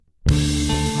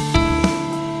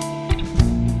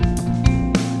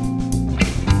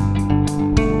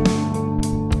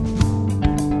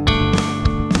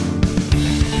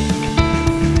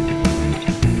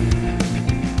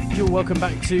welcome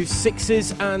back to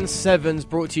Sixes and Sevens,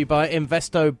 brought to you by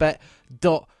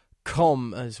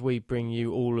Investobet.com, as we bring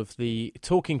you all of the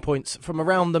talking points from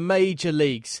around the major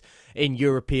leagues in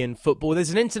European football. There's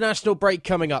an international break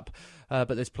coming up,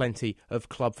 but there's plenty of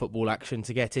club football action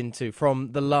to get into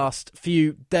from the last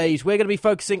few days. We're going to be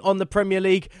focusing on the Premier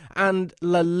League and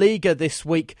La Liga this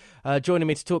week. Joining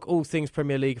me to talk all things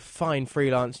Premier League, fine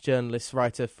freelance journalist,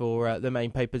 writer for the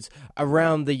main papers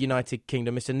around the United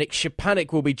Kingdom, Mr. Nick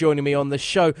Szczepanik will be joining me on the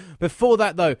show. Before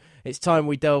that, though, it's time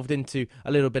we delved into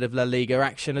a little bit of La Liga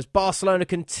action as Barcelona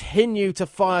continue to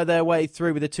fire their way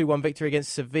through with a 2-1 victory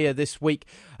against Sevilla this week.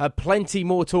 Plenty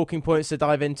more talking points to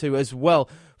dive into as well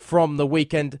from the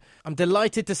weekend. I'm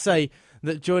delighted to say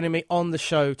that joining me on the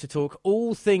show to talk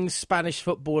all things Spanish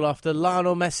football after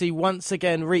Lionel Messi once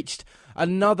again reached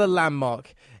another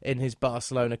landmark in his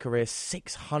Barcelona career,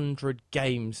 600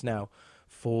 games now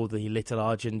for the little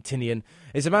Argentinian,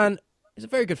 is a man who's a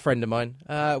very good friend of mine.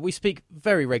 We speak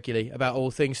very regularly about all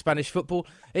things Spanish football.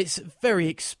 It's very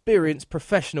experienced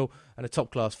professional and a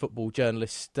top-class football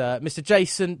journalist, Mr.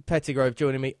 Jason Pettigrove,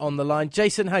 joining me on the line.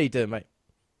 Jason, how you doing, mate?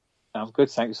 I'm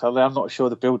good, thanks, Holly. I'm not sure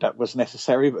the build-up was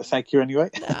necessary, but thank you anyway.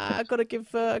 I've got to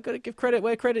give credit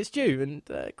where credit's due, and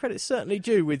credit's certainly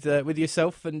due with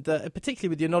yourself, and particularly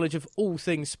with your knowledge of all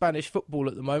things Spanish football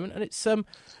at the moment. And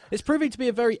it's proving to be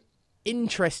a very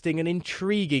interesting and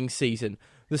intriguing season,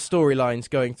 the storylines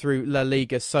going through La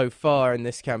Liga so far in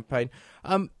this campaign.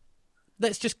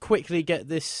 Let's just quickly get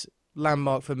this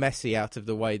landmark for Messi out of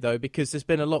the way, though, because there's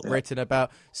been a lot written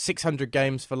about 600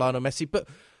 games for Lionel Messi, but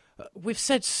we've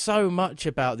said so much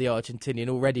about the Argentinian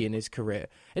already in his career.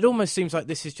 It almost seems like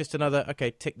this is just another,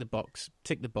 okay, tick the box,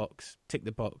 tick the box, tick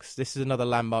the box. This is another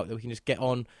landmark that we can just get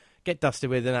dusted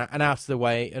with and out of the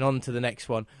way and on to the next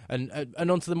one and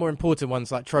on to the more important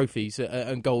ones like trophies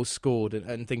and goals scored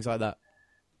and things like that.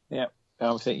 Yeah,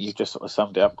 I think you've just sort of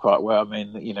summed it up quite well. I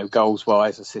mean,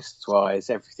 goals-wise, assists-wise,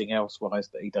 everything else-wise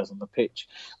that he does on the pitch.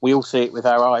 We all see it with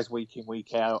our eyes week in,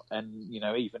 week out, and,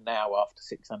 even now after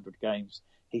 600 games,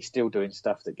 he's still doing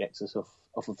stuff that gets us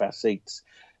off of our seats,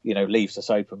 leaves us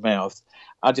open-mouthed.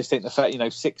 I just think the fact,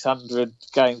 600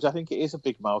 games, I think it is a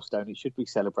big milestone. It should be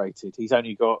celebrated. He's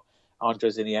only got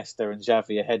Andres Iniesta and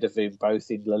Xavi ahead of him, both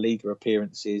in La Liga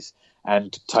appearances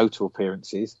and total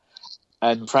appearances.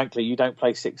 And frankly, you don't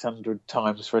play 600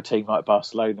 times for a team like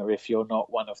Barcelona if you're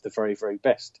not one of the very, very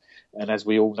best. And as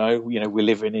we all know, we're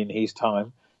living in his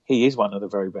time. He is one of the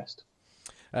very best.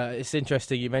 It's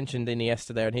interesting, you mentioned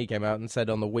Iniesta there, and he came out and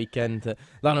said on the weekend that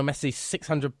Lionel Messi's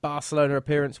 600 Barcelona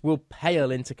appearance will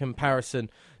pale into comparison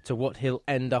to what he'll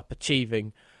end up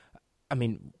achieving. I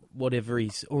mean, whatever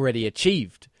he's already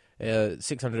achieved,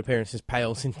 600 appearances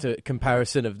pales into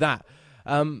comparison of that.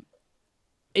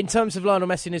 In terms of Lionel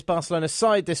Messi and his Barcelona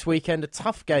side this weekend, a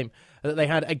tough game that they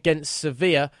had against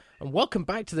Sevilla. And welcome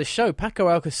back to the show, Paco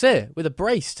Alcacer, with a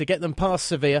brace to get them past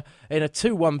Sevilla in a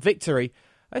 2-1 victory.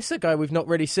 That's a guy we've not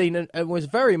really seen and was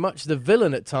very much the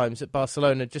villain at times at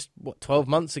Barcelona just, 12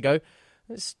 months ago.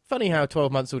 It's funny how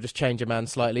 12 months will just change a man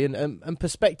slightly and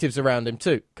perspectives around him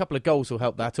too. A couple of goals will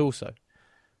help that also.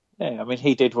 Yeah, I mean,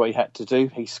 he did what he had to do.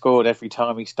 He scored every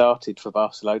time he started for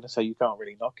Barcelona, so you can't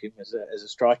really knock him as a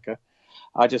striker.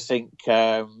 I just think,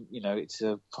 it's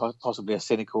possibly a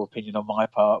cynical opinion on my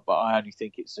part, but I only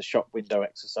think it's a shop window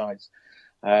exercise.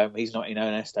 He's not in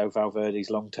Ernesto Valverde's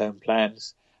long-term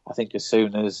plans. I think as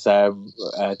soon as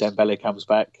Dembele comes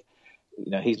back,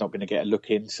 he's not going to get a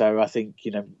look in. So I think,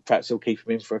 perhaps he'll keep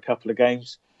him in for a couple of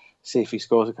games, see if he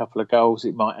scores a couple of goals.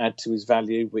 It might add to his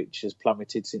value, which has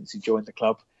plummeted since he joined the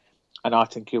club. And I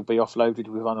think he'll be offloaded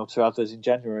with one or two others in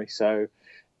January. So,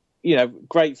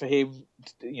 great for him,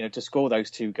 to score those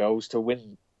 2 goals to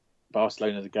win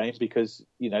Barcelona the game because,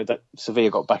 that Sevilla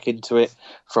got back into it.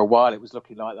 For a while, it was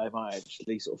looking like they might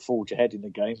actually sort of forge ahead in the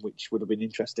game, which would have been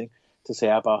interesting to see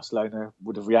how Barcelona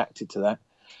would have reacted to that.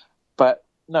 But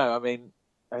no, I mean,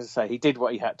 as I say, he did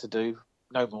what he had to do,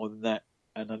 no more than that.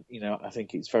 And, I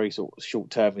think it's very sort of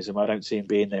short-termism. I don't see him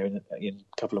being there in a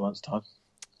couple of months' time.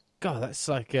 God, that's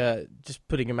like just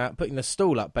putting him out, putting the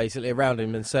stool up basically around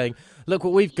him and saying, look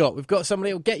what we've got. We've got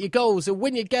somebody who'll get you goals, who'll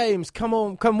win your games. Come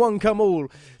on, come one, come all.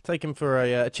 Take him for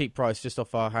a cheap price just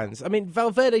off our hands. I mean,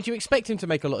 Valverde, do you expect him to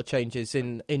make a lot of changes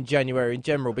in January in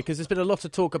general? Because there's been a lot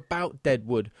of talk about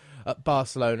deadwood at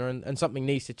Barcelona and something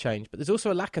needs to change. But there's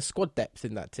also a lack of squad depth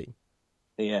in that team.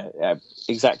 Yeah,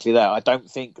 exactly that. I don't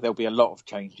think there'll be a lot of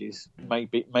changes.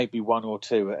 Maybe 1 or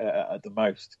 2 at the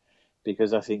most.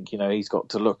 Because I think, he's got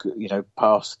to look,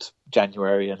 past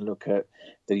January and look at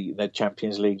the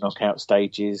Champions League knockout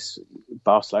stages.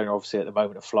 Barcelona, obviously, at the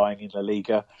moment are flying in La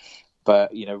Liga.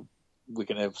 But, we're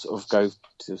going to sort of go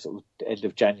to sort of end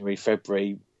of January,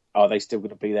 February. Are they still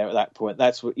going to be there at that point?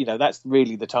 That's that's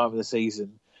really the time of the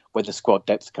season when the squad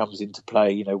depth comes into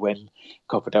play. When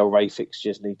Copa del Rey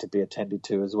fixtures need to be attended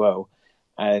to as well.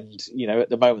 And at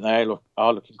the moment they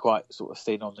are looking quite sort of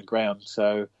thin on the ground.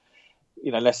 So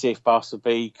let's see if Barca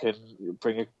B can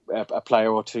bring a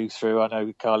player or two through. I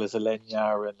know Carlos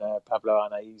Aleñá and Pablo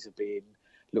Arnaiz are being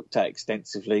looked at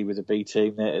extensively with the B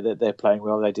team. They're playing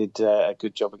well. They did a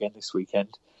good job again this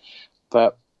weekend.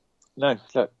 But no,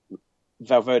 look,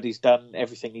 Valverde's done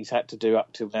everything he's had to do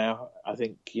up till now. I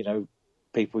think,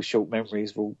 people with short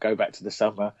memories will go back to the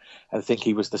summer and think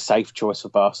he was the safe choice for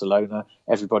Barcelona.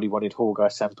 Everybody wanted Jorge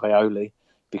Sampaoli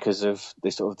because of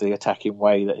the attacking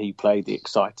way that he played, the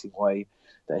exciting way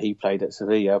that he played at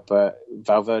Sevilla. But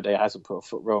Valverde hasn't put a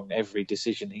foot wrong. Every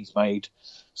decision he's made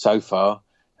so far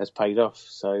has paid off.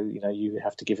 So, you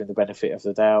have to give him the benefit of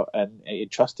the doubt and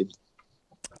trust him.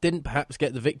 Didn't perhaps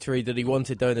get the victory that he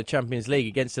wanted, though, in the Champions League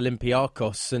against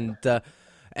Olympiacos. And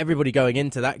everybody going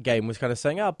into that game was kind of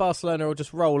saying, Barcelona will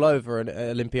just roll over an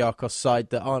Olympiacos side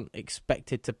that aren't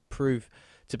expected to prove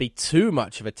to be too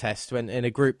much of a test when in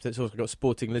a group that's also got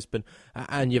Sporting Lisbon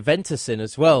and Juventus in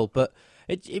as well. But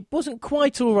it wasn't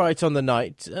quite all right on the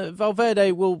night.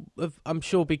 Valverde will, I'm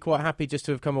sure, be quite happy just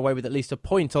to have come away with at least a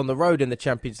point on the road in the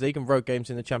Champions League. And road games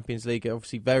in the Champions League are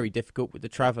obviously very difficult with the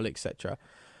travel, etc.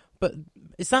 But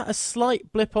is that a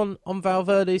slight blip on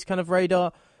Valverde's kind of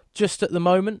radar just at the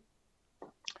moment?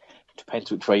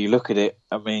 Depends which way you look at it.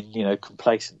 I mean,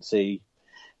 complacency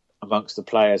amongst the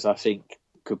players, I think,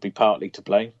 could be partly to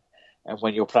blame. And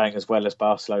when you're playing as well as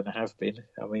Barcelona have been,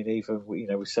 I mean, even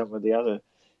with some of the other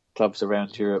clubs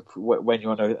around Europe, when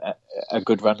you're on a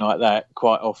good run like that,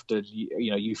 quite often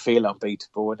you feel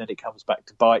unbeatable, and then it comes back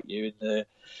to bite you in the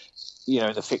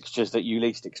in the fixtures that you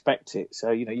least expect it.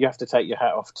 So you have to take your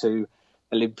hat off to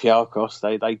Olympiacos.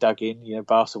 They dug in.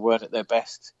 Barca weren't at their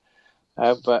best,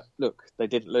 but look, they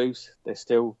didn't lose. They're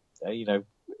still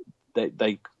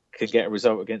they can get a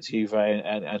result against Juve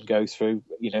and go through.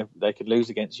 They could lose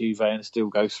against Juve and still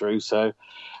go through. So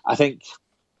I think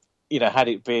had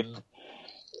it been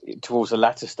towards the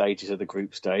latter stages of the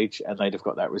group stage and they'd have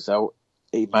got that result,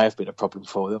 it may have been a problem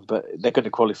for them, but they're going to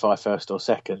qualify first or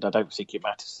second. I don't think it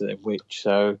matters to them which.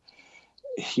 So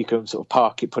you can sort of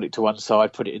park it, put it to one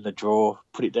side, put it in the drawer,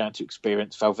 put it down to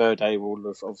experience. Valverde will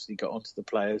have obviously got onto the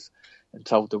players and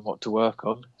told them what to work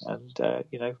on, and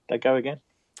they go again.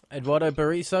 Eduardo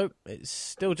Berizzo, it's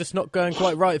still just not going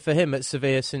quite right for him at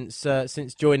Sevilla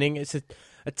since joining. It's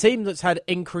a team that's had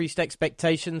increased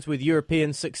expectations with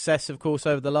European success, of course,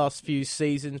 over the last few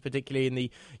seasons, particularly in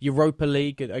the Europa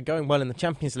League, and going well in the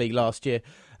Champions League last year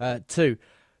too.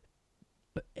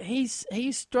 But he's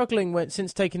struggling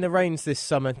since taking the reins this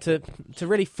summer to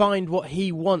really find what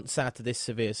he wants out of this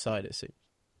Sevilla side, it seems.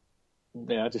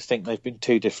 Yeah, I just think they've been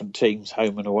two different teams,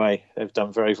 home and away. They've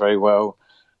done very, very well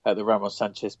at the Ramon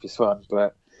Sanchez Pizjuan,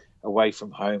 but away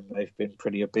from home they've been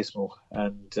pretty abysmal.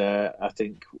 And I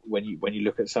think when you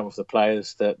look at some of the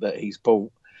players that he's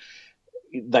bought,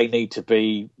 they need to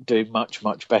be doing much,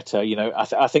 much better.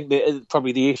 I think that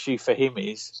probably the issue for him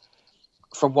is,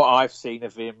 from what I've seen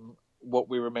of him, what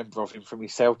we remember of him from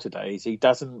his Celta days, he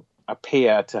doesn't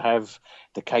appear to have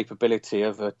the capability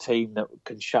of a team that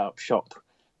can shut up shop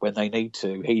when they need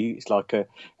to. He's like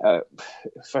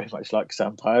very much like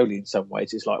Sampaoli in some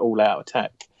ways. It's like all-out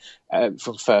attack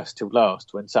from first till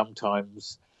last, when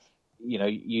sometimes you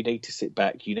need to sit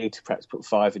back, you need to perhaps put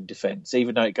five in defence,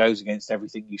 even though it goes against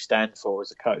everything you stand for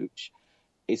as a coach.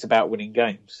 It's about winning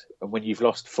games, and when you've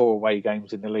lost 4 away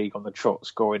games in the league on the trot,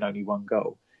 scoring only 1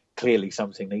 goal, clearly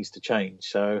something needs to change.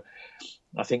 So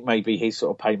I think maybe his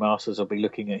sort of paymasters will be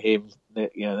looking at him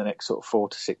the next sort of 4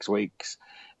 to 6 weeks,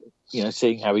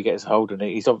 seeing how he gets a hold on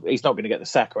it. He's not going to get the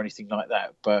sack or anything like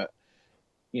that, but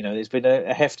there's been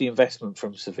a hefty investment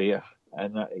from Sevilla,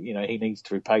 and he needs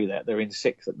to repay that. They're in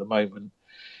 6th at the moment.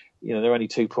 They're only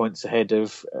 2 points ahead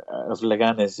of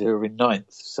Leganes, who are in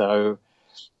 9th. So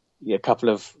a couple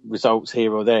of results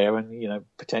here or there, and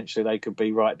potentially they could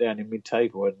be right down in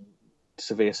mid-table. And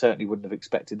Sevilla certainly wouldn't have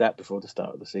expected that before the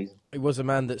start of the season. He was a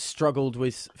man that struggled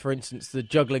with, for instance, the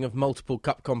juggling of multiple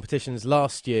cup competitions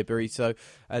last year, Berizzo,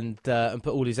 and put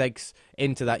all his eggs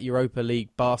into that Europa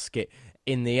League basket.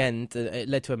 In the end, it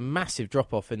led to a massive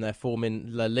drop-off in their form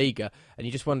in La Liga. And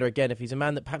you just wonder again if he's a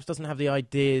man that perhaps doesn't have the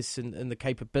ideas and the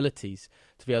capabilities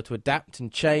to be able to adapt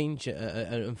and change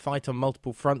and fight on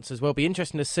multiple fronts as well. Be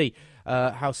interesting to see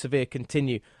how Sevilla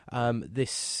continue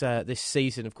this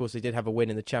season. Of course, they did have a win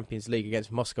in the Champions League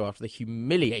against Moscow after the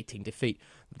humiliating defeat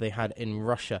that they had in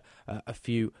Russia a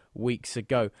few weeks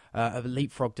ago.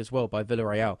 Leapfrogged as well by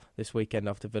Villarreal this weekend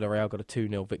after Villarreal got a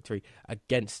 2-0 victory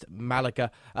against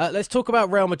Malaga. Let's talk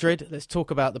about Real Madrid. Let's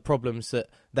talk about the problems that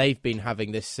they've been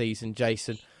having this season,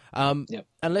 Jason. And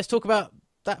let's talk about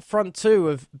that front two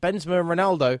of Benzema and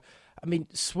Ronaldo. I mean,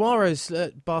 Suarez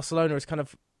at Barcelona has kind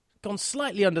of gone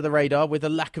slightly under the radar with a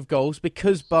lack of goals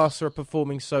because Barca are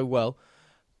performing so well.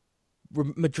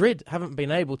 Madrid haven't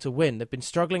been able to win. They've been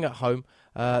struggling at home.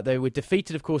 They were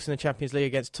defeated, of course, in the Champions League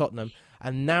against Tottenham.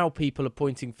 And now people are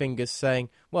pointing fingers saying,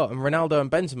 well, and Ronaldo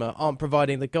and Benzema aren't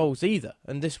providing the goals either.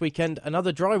 And this weekend,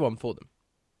 another dry one for them.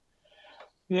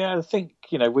 Yeah, I think,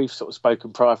 we've sort of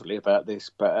spoken privately about this,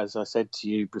 but as I said to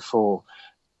you before,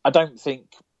 I don't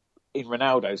think in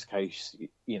Ronaldo's case,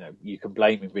 you can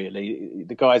blame him really.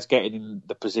 The guy's getting in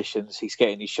the positions, he's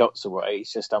getting his shots away.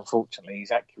 It's just, unfortunately,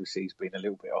 his accuracy's been a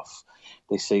little bit off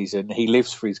this season. He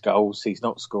lives for his goals. He's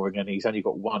not scoring any. He's only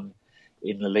got one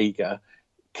in La Liga.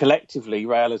 Collectively,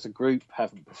 Real as a group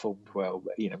haven't performed well.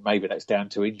 Maybe that's down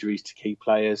to injuries to key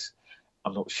players.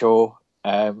 I'm not sure.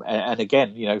 And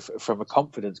again, from a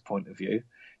confidence point of view,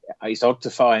 it's odd to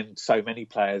find so many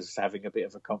players having a bit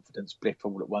of a confidence blip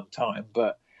all at one time,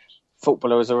 but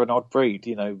footballers are an odd breed.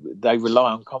 They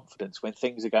rely on confidence when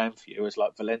things are going for you, as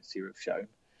like Valencia have shown.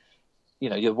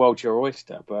 The world's your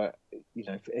oyster, but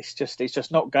it's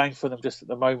just not going for them just at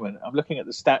the moment. I'm looking at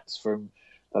the stats from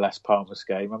the Las Palmas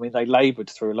game. I mean, they laboured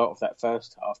through a lot of that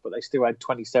first half, but they still had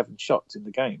 27 shots in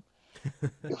the game.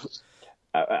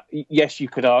 Yes, you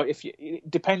could argue. It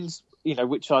depends,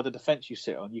 which side of the defence you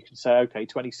sit on. You can say, okay,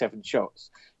 27 shots,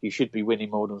 you should be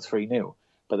winning more than 3-0.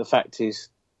 But the fact is,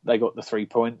 they got the 3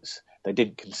 points. They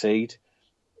didn't concede.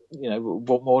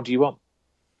 What more do you want?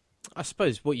 I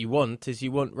suppose what you want is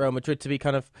you want Real Madrid to be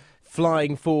kind of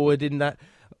flying forward in that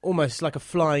almost like a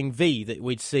flying V that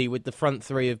we'd see with the front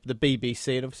three of the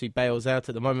BBC, and obviously Bale's out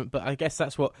at the moment, but I guess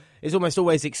that's what is almost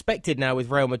always expected now with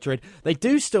Real Madrid. They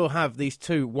do still have these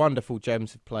two wonderful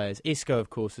gems of players. Isco, of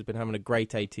course, has been having a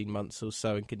great 18 months or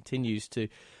so and continues to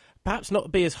perhaps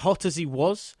not be as hot as he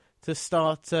was to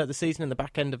start the season in the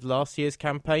back end of last year's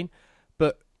campaign,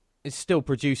 but is still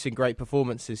producing great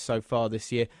performances so far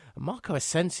this year. And Marco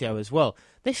Asensio as well.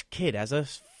 This kid has a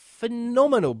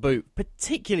phenomenal boot,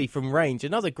 particularly from range.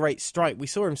 Another great strike. We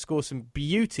saw him score some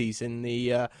beauties in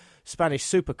the Spanish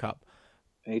Super Cup.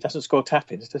 He doesn't score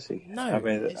tap-ins, does he? No, I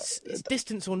mean, it's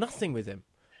distance or nothing with him.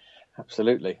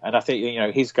 Absolutely. And I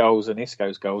think, his goals and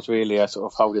Isco's goals really are sort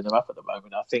of holding them up at the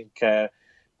moment. I think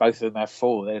both of them have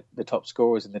 4. They're the top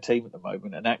scorers in the team at the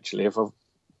moment, and actually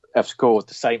have scored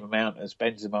the same amount as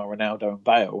Benzema, Ronaldo and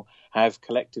Bale have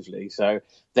collectively. So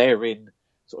therein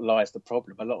sort of lies the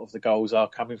problem. A lot of the goals are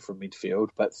coming from midfield,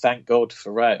 but thank God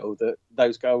for Real that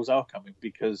those goals are coming,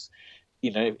 because,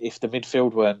 if the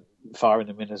midfield weren't firing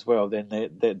them in as well, then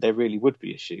there really would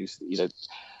be issues.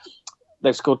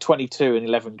 They've scored 22 in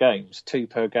 11 games, 2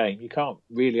 per game. You can't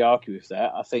really argue with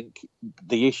that. I think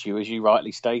the issue, as you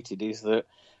rightly stated, is that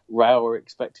Real are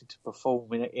expected to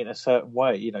perform in a certain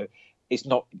way. It's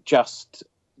not just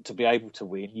to be able to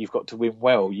win. You've got to win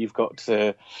well. You've got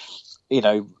to,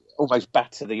 almost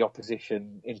batter the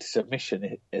opposition into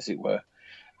submission, as it were.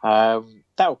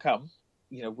 That'll come.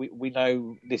 We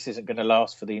know this isn't going to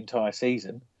last for the entire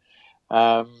season.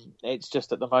 It's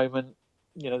just at the moment,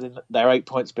 they're 8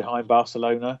 points behind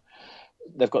Barcelona.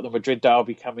 They've got the Madrid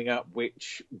derby coming up,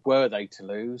 which, were they to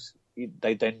lose,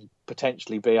 they'd then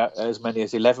potentially be as many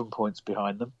as 11 points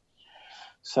behind them.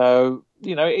 So,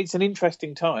 it's an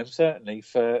interesting time, certainly,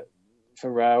 for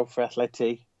Real, for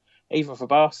Atleti, even for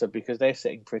Barca, because they're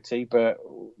sitting pretty, but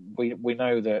we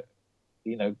know that,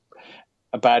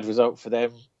 a bad result for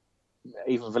them,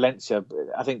 even Valencia,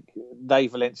 I think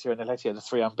Valencia and Atleti are the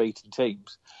 3 unbeaten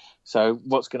teams. So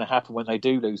what's going to happen when they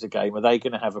do lose a game? Are they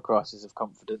going to have a crisis of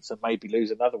confidence and maybe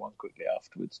lose another one quickly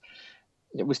afterwards?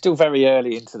 We're still very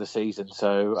early into the season,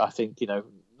 so I think,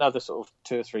 another sort of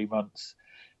 2 or 3 months,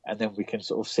 and then we can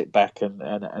sort of sit back and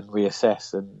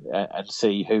reassess and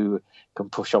see who can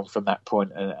push on from that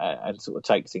point and sort of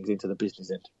take things into the business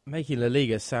end. Making La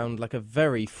Liga sound like a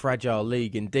very fragile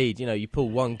league indeed. You pull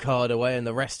one card away and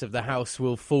the rest of the house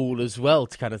will fall as well,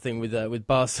 kind of thing with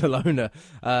Barcelona,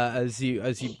 as you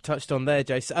touched on there,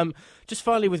 Jace. Just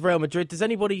finally with Real Madrid, does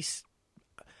anybody...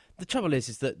 The trouble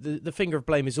is that the finger of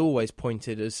blame is always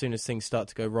pointed as soon as things start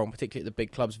to go wrong, particularly at the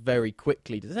big clubs, very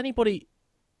quickly. Does anybody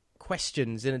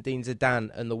question Zinedine Zidane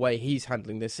and the way he's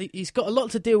handling this? He's got a lot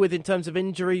to deal with in terms of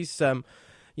injuries.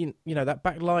 That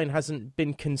back line hasn't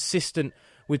been consistent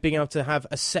with being able to have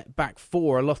a set-back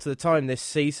four a lot of the time this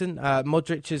season.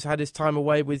 Modric has had his time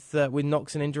away with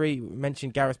knocks and injury. We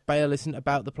mentioned Gareth Bale isn't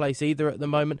about the place either at the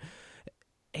moment.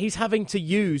 He's having to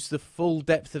use the full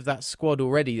depth of that squad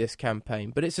already this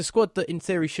campaign, but it's a squad that in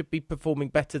theory should be performing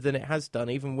better than it has done,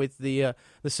 even with the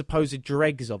supposed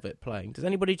dregs of it playing. Does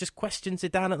anybody just question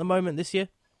Zidane at the moment this year?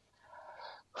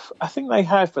 I think they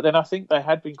have, but then I think they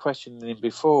had been questioning him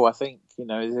before. I think,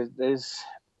 there's,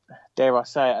 dare I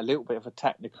say it, a little bit of a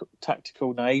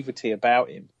tactical naivety about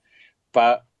him.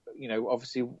 But,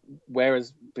 obviously,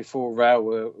 whereas before Real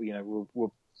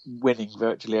were winning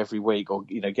virtually every week or,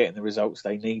 getting the results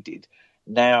they needed,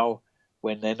 now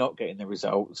when they're not getting the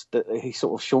results, his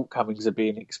sort of shortcomings are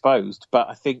being exposed. But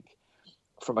I think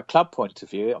from a club point of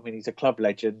view, I mean, he's a club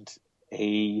legend.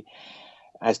 He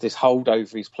has this hold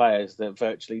over his players that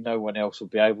virtually no one else will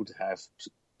be able to have,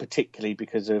 particularly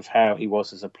because of how he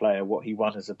was as a player, what he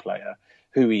won as a player,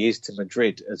 who he is to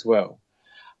Madrid as well.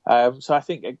 So I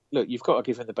think, look, you've got to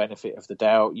give him the benefit of the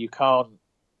doubt. You can't,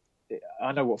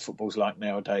 I know what football's like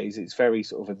nowadays. It's very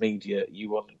sort of immediate.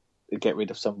 You want to get rid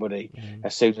of somebody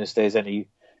as soon as there's any,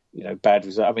 bad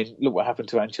result. I mean, look what happened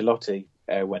to Ancelotti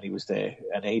when he was there,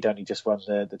 and he'd only just won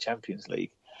the Champions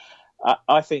League.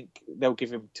 I think they'll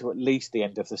give him to at least the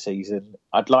end of the season.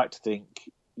 I'd like to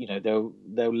think, they'll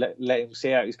let him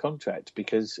see out his contract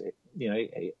because,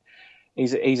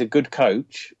 he's a good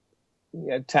coach,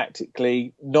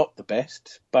 tactically not the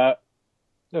best, but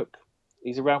look,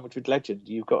 he's a Real Madrid legend.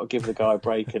 You've got to give the guy a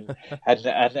break, and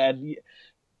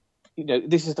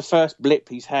this is the first blip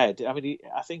he's had. I mean,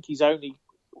 I think he's only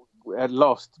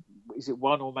lost, is it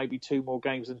one or maybe two more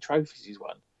games than trophies he's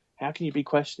won? How can you be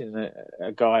questioning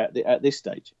a guy at this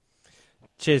stage?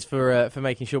 Cheers for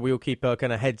making sure we all keep our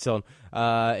kind of heads on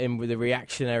in with the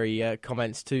reactionary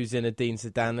comments to Zinedine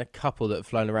Zidane. A couple that have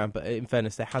flown around, but in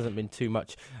fairness, there hasn't been too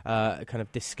much kind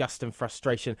of disgust and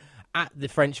frustration at the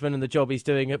Frenchman and the job he's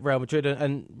doing at Real Madrid,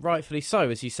 and rightfully so,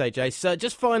 as you say, Jay. So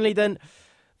just finally then,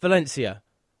 Valencia.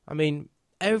 I mean,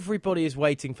 everybody is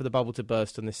waiting for the bubble to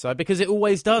burst on this side because it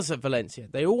always does at Valencia.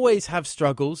 They always have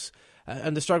struggles,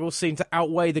 and the struggles seem to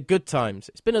outweigh the good times.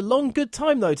 It's been a long good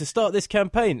time, though, to start this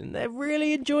campaign, and they're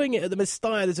really enjoying it at the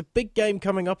Mestalla. There's a big game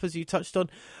coming up, as you touched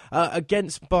on,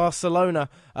 against Barcelona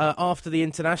after the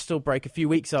international break, a few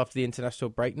weeks after the international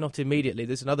break, not immediately.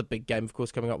 There's another big game, of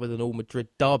course, coming up with an all-Madrid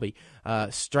derby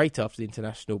straight after the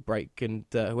international break, and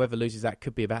whoever loses that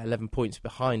could be about 11 points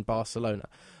behind Barcelona.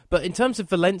 But in terms of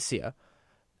Valencia,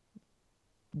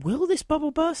 will this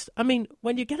bubble burst? I mean,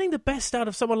 when you're getting the best out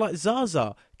of someone like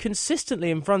Zaza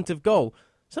consistently in front of goal,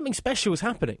 something special is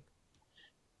happening.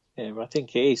 Yeah, I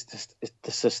think it is.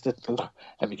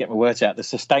 Let me get my words out. The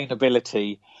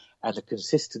sustainability and the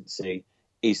consistency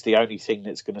is the only thing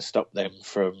that's going to stop them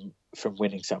from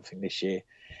winning something this year.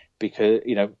 Because,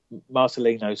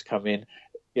 Marcelino's come in.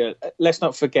 Let's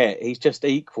not forget, he's just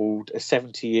equalled a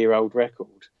 70-year-old record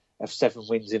of 7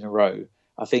 wins in a row.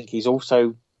 I think he's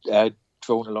also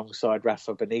drawn alongside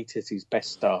Rafa Benitez his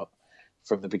best start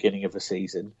from the beginning of the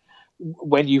season.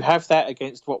 When you have that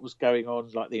against what was going on,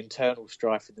 like the internal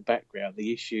strife in the background,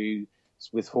 the issues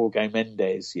with Jorge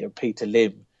Mendes, Peter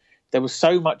Lim, there was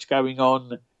so much going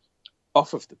on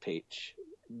off of the pitch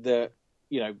that,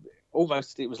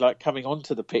 almost it was like coming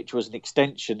onto the pitch was an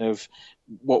extension of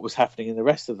what was happening in the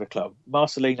rest of the club.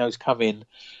 Marcelino's come in,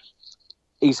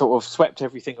 he sort of swept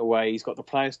everything away. He's got the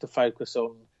players to focus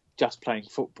on just playing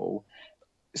football.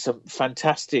 Some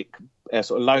fantastic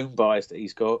sort of loan buys that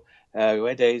he's got.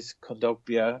 Guedes,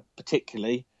 Kondogbia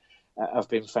particularly have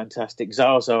been fantastic.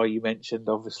 Zaza, you mentioned,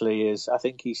 obviously, I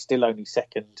think he's still only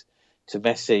second to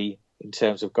Messi in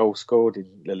terms of goals scored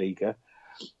in La Liga.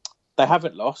 They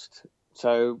haven't lost,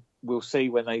 so we'll see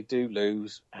when they do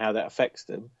lose how that affects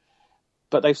them.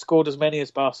 But they've scored as many as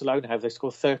Barcelona have. They've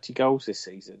scored 30 goals this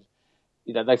season.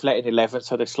 They've let in 11,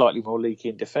 so they're slightly more leaky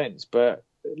in defence. But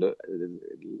look,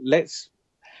 let's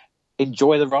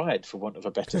enjoy the ride, for want of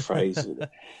a better phrase.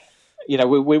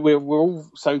 We're all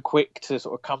so quick to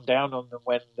sort of come down on them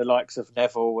when the likes of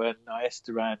Neville and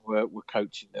Esteran were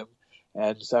coaching them,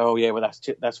 and so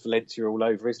that's Valencia all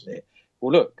over, isn't it?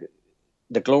 Well, look,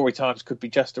 the glory times could be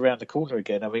just around the corner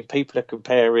again. I mean, people are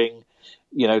comparing,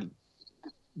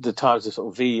 the times of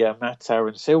sort of Villa, Mata,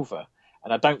 and Silva,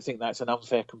 and I don't think that's an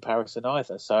unfair comparison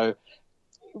either. So,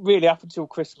 really, up until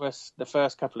Christmas, the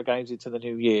first couple of games into the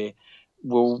new year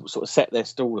will sort of set their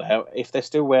stall out. If they're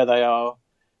still where they are,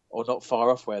 or not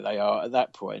far off where they are at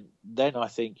that point, then I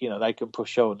think, they can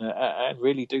push on and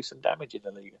really do some damage in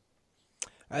the Liga.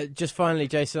 Just finally,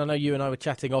 Jason, I know you and I were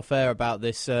chatting off air about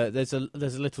this. There's a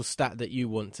little stat that you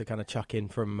want to kind of chuck in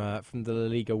from the La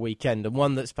Liga weekend, and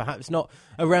one that's perhaps not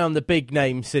around the big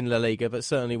names in La Liga, but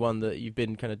certainly one that you've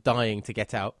been kind of dying to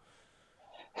get out.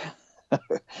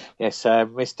 Yes,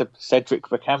 Mr. Cedric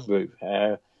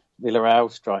Bakambu,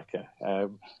 Villarreal striker, a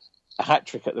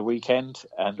hat-trick at the weekend,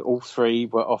 and all three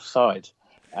were offside.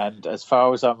 And as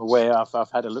far as I'm aware, I've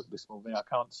had a look this morning. I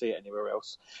can't see it anywhere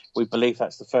else. We believe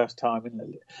that's the first time in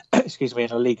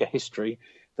La Liga history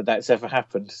that's ever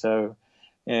happened. So,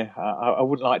 yeah, I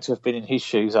wouldn't like to have been in his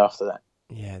shoes after that.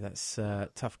 Yeah, that's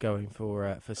tough going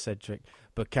for Cedric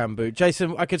Bakambu.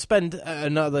 Jason, I could spend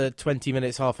another 20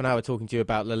 minutes, half an hour talking to you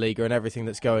about La Liga and everything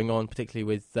that's going on, particularly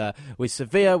with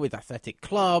Sevilla, with Athletic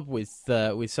Club, with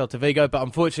Celta Vigo. But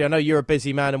unfortunately, I know you're a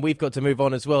busy man, and we've got to move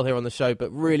on as well here on the show.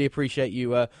 But really appreciate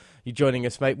you joining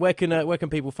us, mate. Where can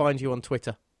people find you on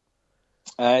Twitter?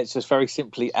 It's just very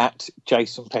simply at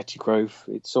Jason Pettygrove.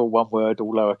 It's all one word,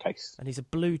 all lowercase. And he's a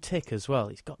blue tick as well.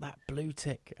 He's got that blue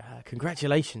tick.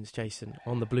 Congratulations, Jason,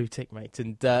 on the blue tick, mate.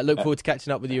 And look forward to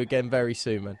catching up with you again very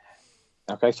soon, man.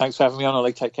 Okay, thanks for having me on,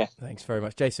 Ollie. Take care. Thanks very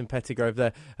much. Jason Pettygrove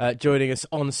there, joining us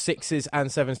on Sixes and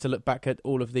Sevens to look back at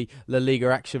all of the La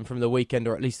Liga action from the weekend,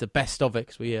 or at least the best of it,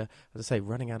 because we, as I say,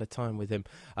 running out of time with him.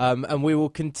 And we will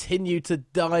continue to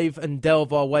dive and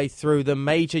delve our way through the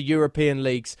major European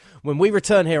leagues when we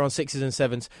return here on Sixes and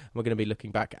Sevens. We're going to be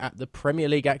looking back at the Premier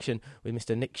League action with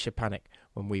Mr. Nick Szczepanik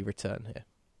when we return here.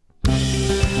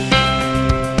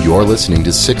 You're listening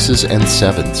to Sixes and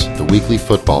Sevens, the weekly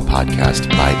football podcast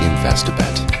by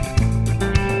Investabet.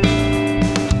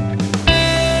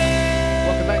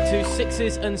 Welcome back to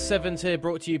Sixes and Sevens here,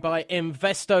 brought to you by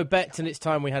Investabet, and it's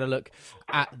time we had a look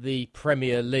at the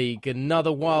Premier League.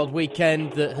 Another wild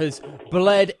weekend that has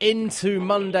bled into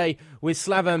Monday with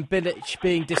Slaven Bilic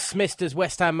being dismissed as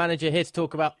West Ham manager. Here to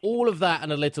talk about all of that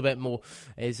and a little bit more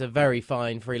is a very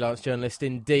fine freelance journalist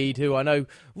indeed, who I know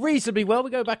reasonably well. We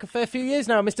go back a fair few years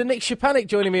now. Mr. Nick Szczepanik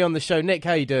joining me on the show. Nick,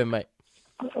 how you doing, mate?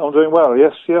 I'm doing well.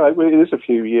 Yes, yeah, it is a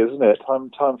few years, isn't it? Time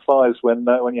flies when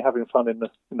you're having fun in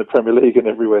the Premier League and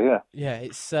everywhere. Yeah,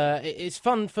 it's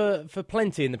fun for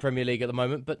plenty in the Premier League at the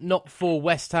moment, but not for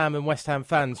West Ham and West Ham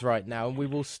fans right now. And we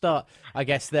will start, I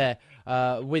guess, there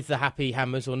with the happy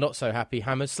Hammers, or not so happy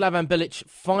Hammers. Slaven Bilic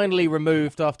finally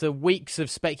removed after weeks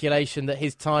of speculation that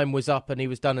his time was up and he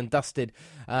was done and dusted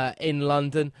in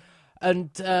London,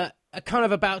 and kind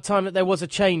of about time that there was a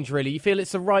change, really. You feel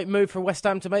it's the right move for West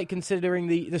Ham to make, considering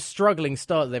the struggling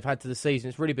start that they've had to the season?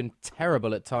 It's really been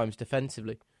terrible at times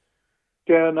defensively.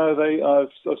 Yeah, no,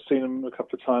 I've seen them a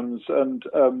couple of times, and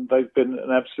they've been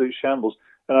an absolute shambles.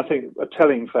 And I think a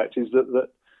telling fact is that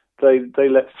they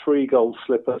let 3 goals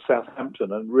slip at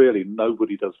Southampton, and really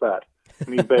nobody does that.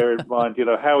 And you bear in mind,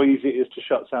 how easy it is to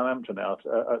shut Southampton out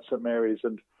at St Mary's,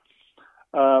 and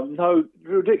no,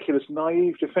 ridiculous,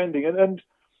 naive defending, and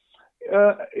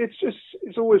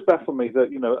it's always baffled me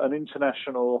that an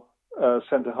international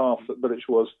centre half that Bilic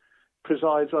was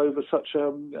presides over such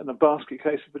a basket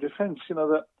case of a defence.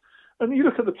 And you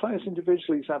look at the players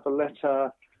individually: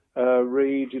 Zabaleta,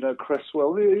 Reed,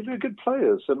 Cresswell. They're good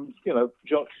players, and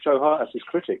Joe Hart has his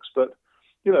critics, but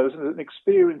there's an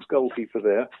experienced goalkeeper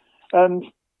there,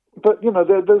 but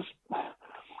there's.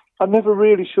 I'm never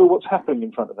really sure what's happening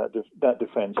in front of that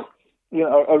defence.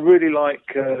 I really like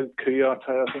Kouyaté.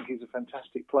 I think he's a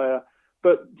fantastic player.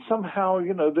 But somehow,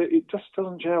 it just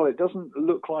doesn't gel. It doesn't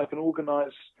look like an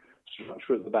organised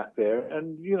structure at the back there.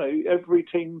 And, every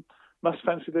team must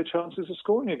fancy their chances of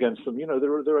scoring against them.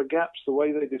 There are gaps, the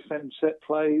way they defend set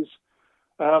plays.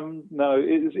 I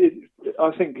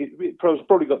think it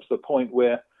probably got to the point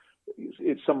where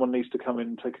someone needs to come in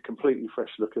and take a completely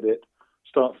fresh look at it,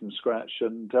 start from scratch.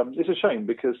 And it's a shame,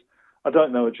 because I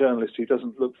don't know a journalist who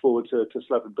doesn't look forward to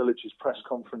Slaven Bilic's press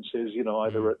conferences,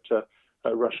 either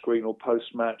at Rush Green or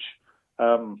post-match.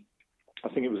 I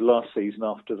think it was last season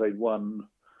after they'd won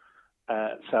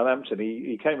at Southampton.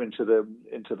 He came into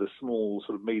the small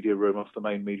sort of media room off the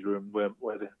main media room where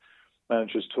the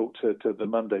managers talked to the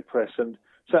Monday press, and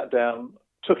sat down,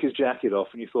 took his jacket off,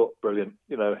 and you thought, brilliant,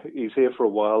 he's here for a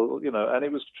while, and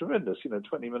it was tremendous,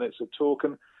 20 minutes of talk,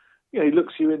 and he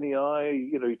looks you in the eye,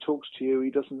 he talks to you, he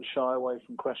doesn't shy away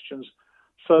from questions.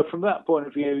 So from that point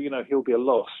of view, he'll be a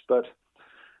loss, but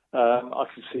I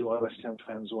can see why West Ham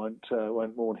fans won't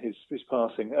mourn his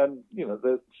passing. And,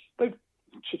 they've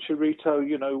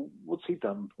Chicharito, what's he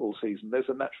done all season? There's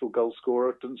a natural goal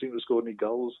scorer, doesn't seem to score any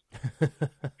goals.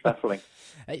 Baffling.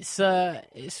 It's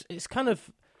kind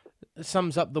of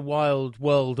sums up the wild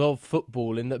world of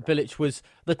football in that Bilic was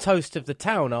the toast of the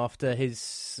town after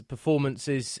his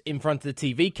performances in front of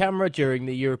the TV camera during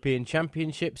the European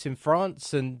Championships in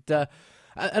France, and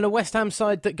a West Ham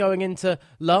side that going into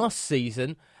last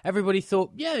season, everybody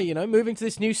thought, moving to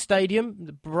this new stadium,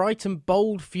 the bright and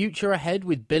bold future ahead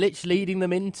with Bilic leading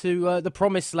them into the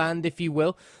promised land, if you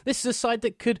will. This is a side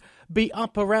that could be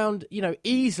up around,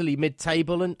 easily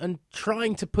mid-table and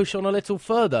trying to push on a little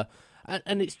further.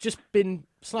 And it's just been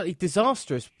slightly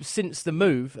disastrous since the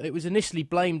move. It was initially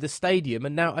blamed the stadium,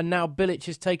 and now Bilic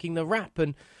is taking the rap.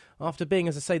 And after being,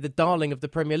 as I say, the darling of the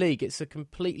Premier League, it's a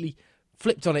completely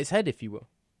flipped on its head, if you will.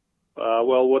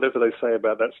 Well, whatever they say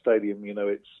about that stadium,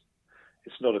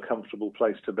 it's not a comfortable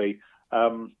place to be.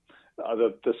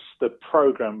 The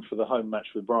programme for the home match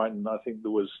with Brighton, I think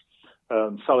there was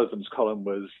Sullivan's column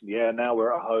was, now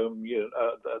we're at home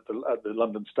at the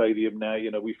London Stadium now,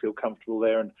 we feel comfortable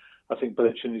there. And I think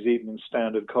Bilic in his Evening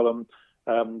Standard column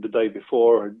the day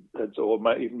before, or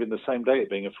might even been the same day, it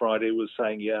being a Friday, was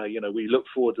saying, we look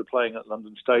forward to playing at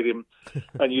London Stadium.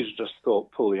 And you just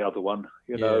thought, pull the other one.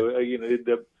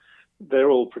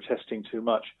 They're all protesting too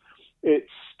much.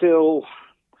 It's still,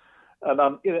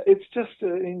 it's just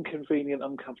an inconvenient,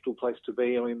 uncomfortable place to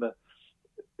be. I mean,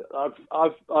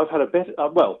 I've had a better.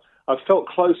 I've felt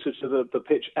closer to the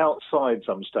pitch outside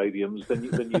some stadiums than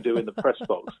you do in the press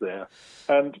box there,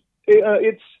 and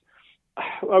it's.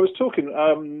 I was talking,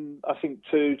 I think,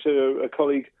 to a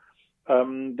colleague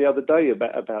the other day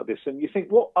about this, and you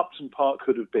think what Upton Park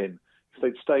could have been if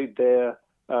they'd stayed there,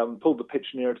 pulled the pitch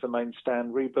nearer to the main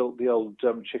stand, rebuilt the old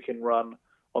chicken run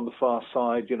on the far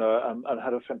side, and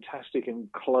had a fantastic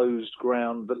enclosed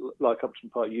ground that, like Upton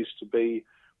Park used to be,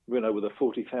 with a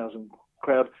 40,000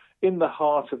 crowd in the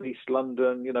heart of East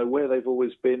London, where they've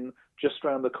always been, just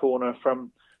around the corner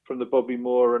from the Bobby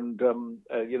Moore and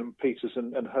Peters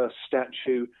and Hurst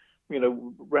statue,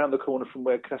 round the corner from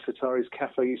where Casatari's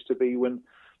Cafe used to be when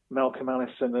Malcolm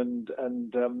Allison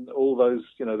and all those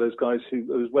those guys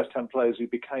those West Ham players who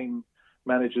became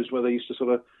managers, where they used to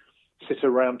sort of sit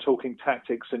around talking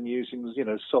tactics and using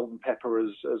salt and pepper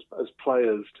as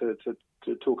players to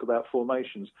talk about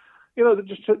formations.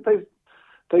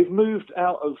 They've moved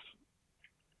out of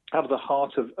the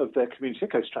heart of their community.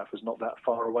 Okay, Stratford's not that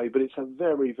far away, but it's a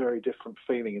very, very different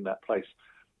feeling in that place.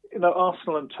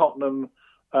 Arsenal and Tottenham,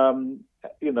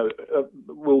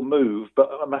 will move, but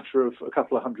a matter of a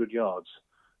couple of 100 yards,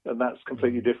 and that's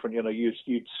completely different.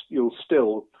 You'll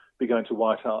still be going to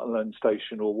White Hart Lane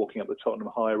Station or walking up the Tottenham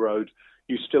High Road.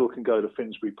 You still can go to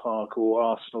Finsbury Park or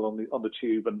Arsenal on the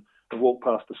Tube and walk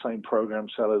past the same programme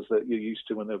sellers that you're used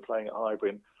to when they were playing at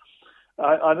Highbury.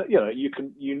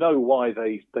 You know why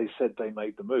they said they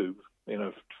made the move,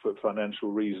 for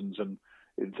financial reasons and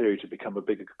in theory to become a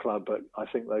bigger club. But I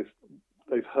think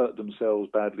they've hurt themselves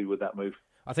badly with that move.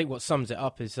 I think what sums it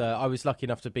up is I was lucky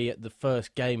enough to be at the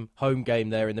first home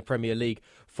game there in the Premier League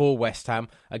for West Ham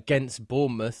against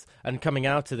Bournemouth, and coming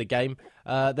out of the game,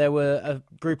 there were a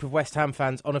group of West Ham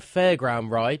fans on a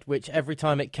fairground ride, which every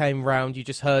time it came round, you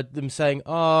just heard them saying,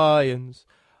 Irons.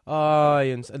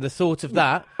 And the thought of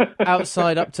that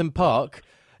outside Upton Park,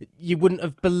 you wouldn't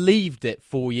have believed it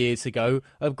 4 years ago,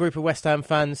 a group of West Ham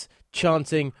fans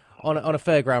chanting on a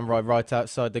fairground ride right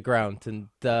outside the ground. And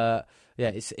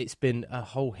it's been a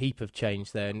whole heap of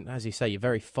change there. And as you say, you're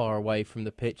very far away from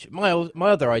the pitch. My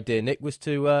other idea, Nick, was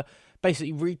to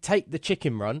basically retake the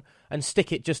chicken run and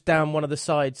stick it just down one of the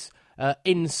sides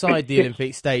inside the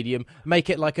Olympic Stadium, make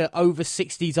it like a over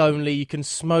 60s only. You can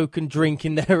smoke and drink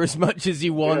in there as much as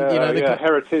you want.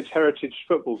 Heritage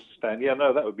football stand. Yeah,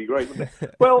 no, that would be great, wouldn't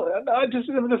it? Well,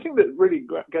 the thing that really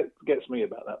gets me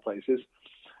about that place is,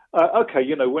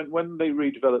 when they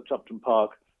redeveloped Upton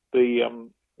Park,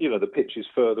 the pitch is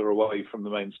further away from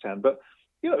the main stand, but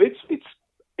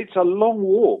it's a long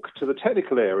walk to the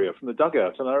technical area from the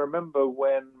dugout. And I remember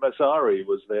when Mazzari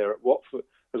was there at Watford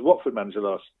as Watford manager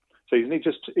last season,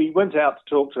 he went out to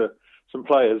talk to some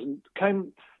players and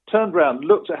turned around,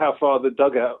 looked at how far the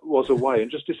dugout was away,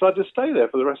 and just decided to stay there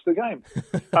for the rest of the game.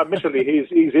 Admittedly,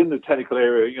 he's in the technical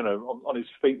area, on his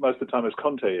feet most of the time, as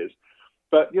Conte is.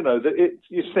 But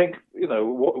you think,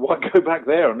 why go back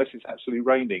there unless it's absolutely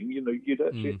raining? You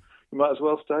might as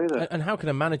well stay there. And how can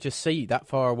a manager see that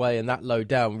far away and that low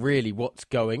down really what's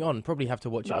going on? Probably have to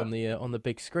watch it on the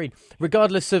big screen.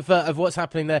 Regardless of what's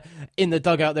happening there in the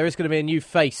dugout, there is going to be a new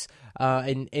face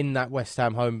in that West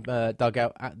Ham home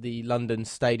dugout at the London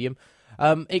Stadium.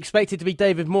 Expected to be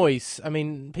David Moyes. I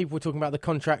mean, people were talking about the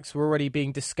contracts were already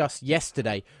being discussed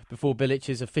yesterday before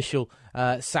Bilic's official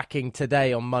sacking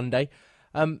today on Monday.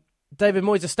 David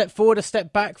Moyes, a step forward, a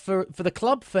step back for the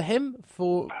club, for him,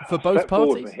 for both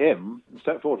parties?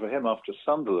 Step forward for him after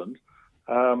Sunderland.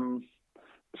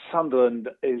 Sunderland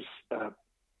is,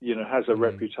 has a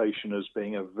reputation as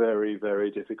being a very,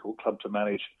 very difficult club to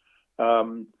manage.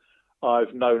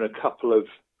 I've known a couple of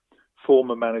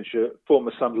former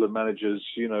Sunderland managers,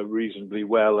 reasonably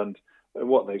well, and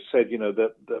what they've said,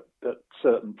 that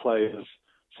certain players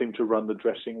seem to run the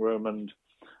dressing room, and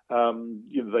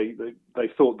they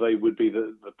thought they would be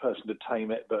the person to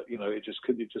tame it, but it just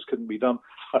couldn't be done.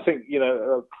 I think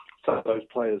some of those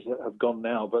players have gone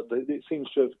now, but it seems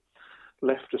to have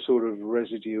left a sort of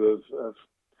residue of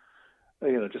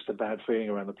just a bad feeling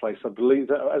around the place. I believe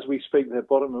that as we speak, they're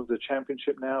bottom of the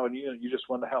Championship now, and you just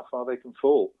wonder how far they can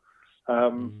fall.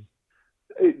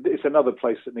 It's another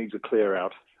place that needs a clear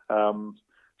out.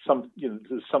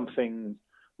 There's something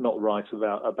not right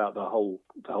about the whole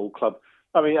club.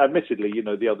 I mean, admittedly,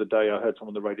 the other day I heard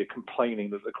someone on the radio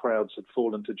complaining that the crowds had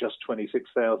fallen to just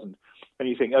 26,000, and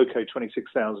you think, okay,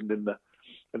 26,000 in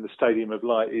the Stadium of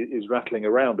Light is rattling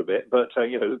around a bit, but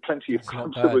plenty of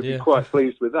clubs would be quite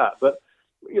pleased with that. But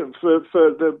for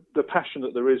the passion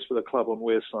that there is for the club on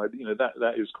Weir side,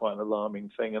 that is quite an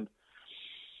alarming thing, and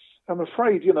I'm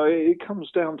afraid it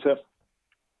comes down to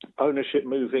ownership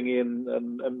moving in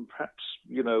and perhaps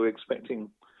expecting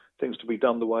things to be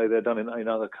done the way they're done in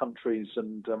other countries.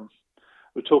 And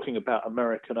we're talking about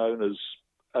American owners,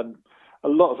 and a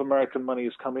lot of American money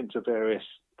has come into various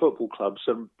football clubs.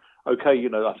 And okay,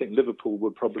 I think Liverpool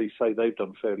would probably say they've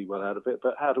done fairly well out of it.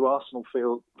 But how do Arsenal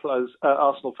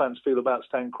fans feel about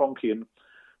Stan Kroenke, and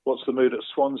what's the mood at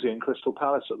Swansea and Crystal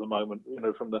Palace at the moment?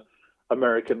 From the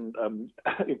American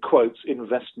in quotes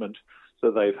investment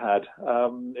that they've had.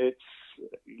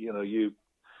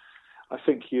 I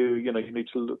think you need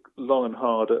to look long and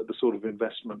hard at the sort of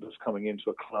investment that's coming into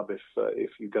a club if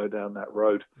you go down that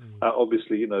road.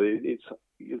 Obviously, it's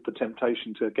the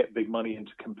temptation to get big money and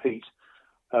to compete.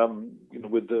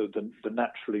 With the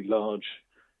naturally large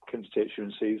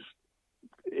constituencies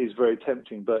is very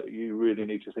tempting, but you really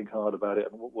need to think hard about it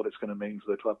and what it's going to mean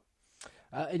for the club.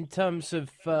 In terms of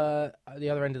the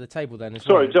other end of the table, then, as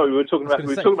Sorry, well. Joey, we were talking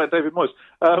about David Moyes.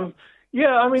 I'm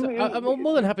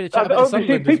more than happy to chat about obviously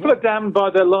Sunderland people as well. are damned by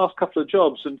their last couple of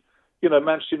jobs, and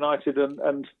Manchester United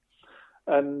and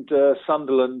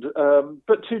Sunderland,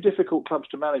 but two difficult clubs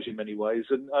to manage in many ways.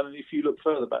 And if you look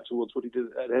further back towards what he did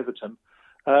at Everton,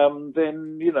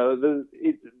 then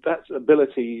that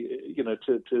ability,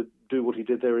 to do what he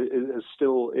did there is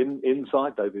still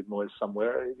inside David Moyes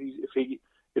somewhere.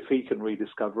 If he can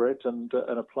rediscover it and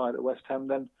apply it at West Ham,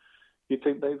 then you'd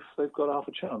think they've got half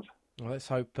a chance. Well, let's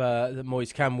hope that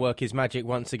Moyes can work his magic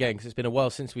once again, because it's been a while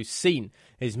since we've seen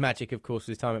his magic, of course,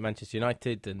 his time at Manchester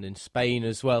United and in Spain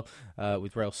as well,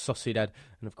 with Real Sociedad,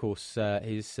 and of course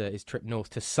his trip north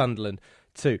to Sunderland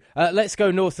too. Let's go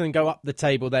north and go up the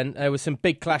table then. There were some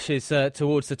big clashes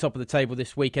towards the top of the table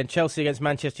this weekend. Chelsea against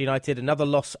Manchester United, another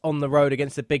loss on the road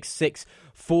against the Big Six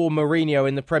for Mourinho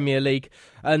in the Premier League.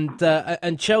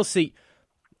 And Chelsea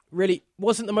really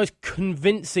wasn't the most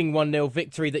convincing 1-0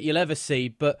 victory that you'll ever see,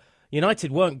 but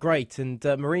United weren't great, and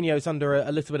Mourinho's under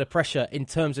a little bit of pressure in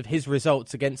terms of his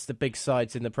results against the big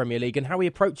sides in the Premier League and how he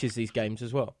approaches these games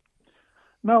as well.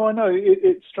 No, I know.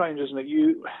 It's strange, isn't it?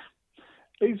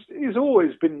 He's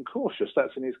always been cautious.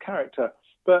 That's in his character.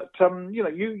 But,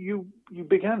 you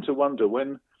began to wonder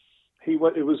when he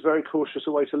was very cautious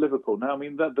away to Liverpool. Now, I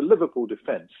mean, the Liverpool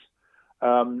defence,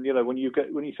 when you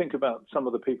think about some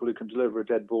of the people who can deliver a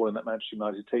dead ball in that Manchester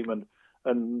United team and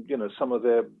some of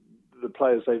the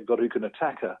players they've got who can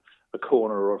attack a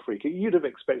corner or a free kick, you'd have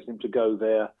expected him to go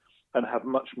there and have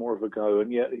much more of a go,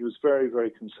 and yet he was very, very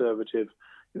conservative.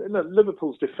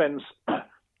 Liverpool's defence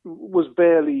was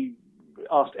barely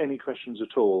asked any questions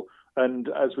at all, and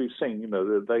as we've seen,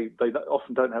 they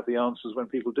often don't have the answers when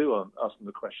people do ask them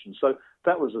the questions. So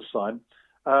that was a sign.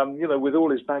 With all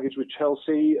his baggage with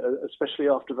Chelsea, especially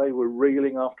after they were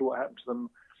reeling after what happened to them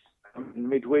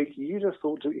midweek, you'd have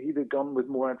thought he'd have gone with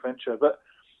more adventure, but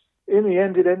in the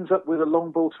end, it ends up with a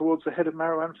long ball towards the head of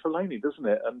Marouane Fellaini, doesn't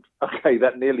it? And okay,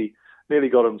 that nearly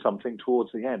got him something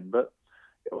towards the end. But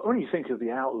when you think of the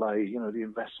outlay, the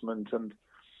investment, and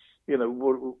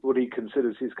what he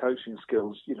considers his coaching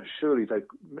skills, surely the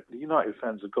United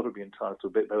fans have got to be entitled to a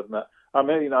bit better than that. I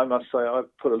mean, I must say,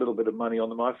 I've put a little bit of money on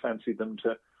them. I fancied them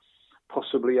to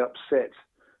possibly upset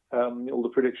all the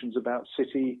predictions about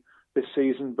City this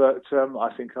season, but I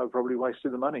think I've probably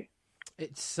wasted the money.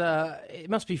 It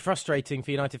must be frustrating for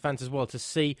United fans as well to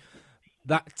see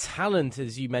that talent,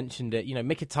 as you mentioned it.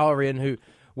 Mkhitaryan, who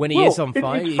when he is on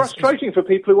fire, it's frustrating for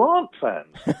people who aren't fans.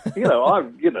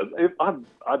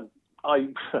 I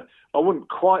wouldn't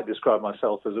quite describe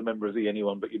myself as a member of the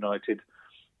Anyone But United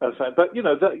fan, but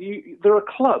there are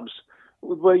clubs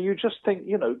where you just think,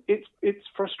 it's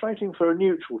frustrating for a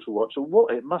neutral to watch, and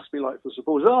what it must be like for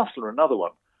supporters. Arsenal are another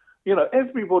one.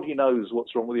 Everybody knows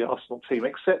what's wrong with the Arsenal team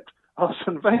except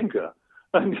Arsene Wenger,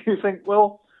 and you think,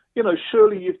 well,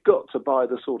 surely you've got to buy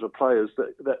the sort of players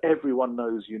that everyone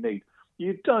knows you need.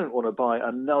 You don't want to buy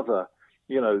another,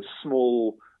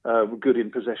 small, good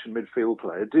in possession midfield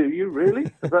player, do you? Really?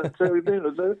 But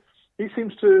he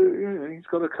seems to, he's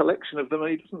got a collection of them,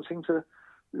 and he doesn't seem to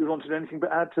want to do anything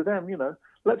but add to them.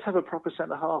 Let's have a proper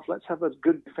centre half. Let's have a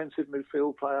good defensive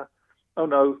midfield player. Oh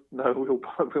no,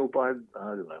 we'll buy.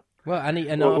 I don't know. Well,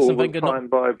 and Arsene Wenger try and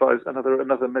buy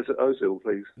another Mesut Ozil,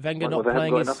 please. Wenger not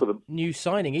playing his new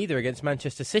signing either against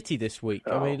Manchester City this week.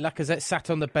 I mean, Lacazette sat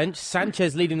on the bench.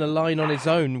 Sanchez leading the line on his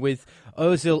own with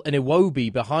Ozil and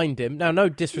Iwobi behind him. Now, no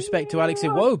disrespect to Alex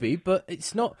Iwobi, but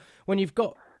it's not when you've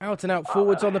got out-and-out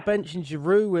forwards on the bench and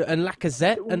Giroud and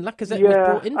Lacazette was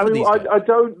brought in for these guys. I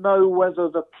don't know whether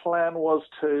the plan was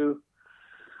to...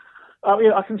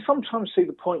 I can sometimes see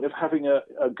the point of having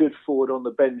a good forward on the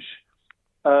bench,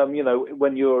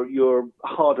 when your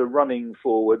harder running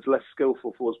forwards, less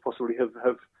skillful forwards possibly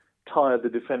have tired the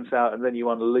defence out, and then you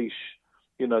unleash,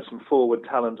 some forward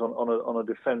talent on a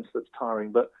defence that's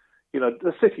tiring. But,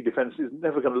 the City defence is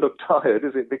never going to look tired,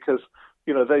 is it? Because,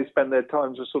 they spend their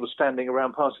time just sort of standing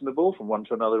around passing the ball from one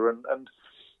to another, and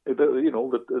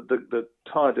the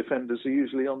tired defenders are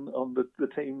usually on the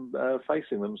team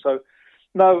facing them. So,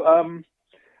 no,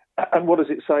 and what does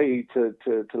it say to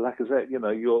Lacazette?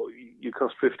 You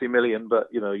cost 50 million, but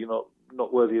you're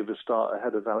not worthy of a start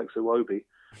ahead of Alex Iwobi.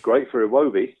 Great for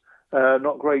Iwobi,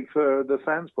 not great for the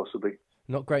fans possibly.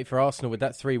 Not great for Arsenal with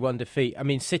that 3-1 defeat. I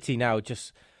mean, City now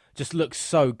just looks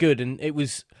so good, and it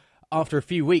was after a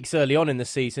few weeks early on in the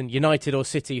season, United or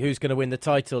City, who's going to win the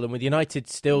title? And with United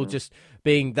still just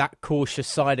being that cautious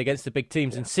side against the big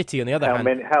teams, and City on the other hand,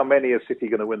 how many are City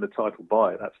going to win the title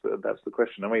by? That's the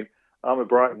question. I mean, I'm a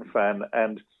Brighton fan,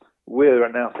 and we're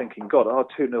now thinking, God, our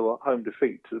 2-0 home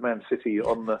defeat to Man City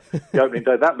on the opening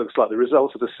day, that looks like the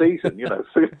result of the season.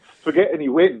 Forget any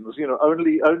wins.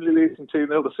 Only losing 2-0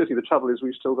 to City. The trouble is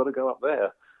we've still got to go up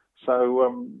there.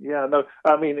 So, no.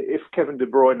 I mean, if Kevin De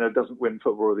Bruyne doesn't win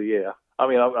Footballer of the Year, I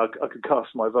mean, I could cast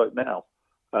my vote now,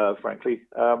 frankly.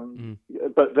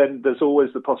 But then there's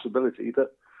always the possibility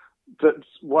that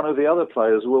one of the other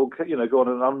players will, go on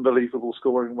an unbelievable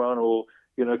scoring run or,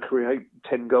 create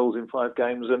 10 goals in 5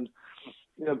 games. And,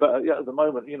 but at the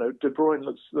moment, De Bruyne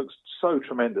looks so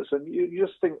tremendous. And you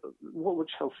just think, what were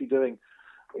Chelsea doing?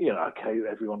 Okay,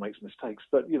 everyone makes mistakes,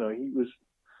 but, he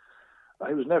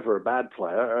was never a bad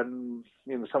player. And,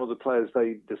 some of the players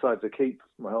they decide to keep,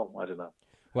 well, I don't know.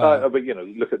 Well, but,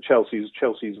 look at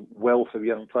Chelsea's wealth of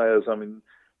young players. I mean,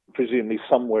 presumably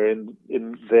somewhere in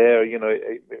there,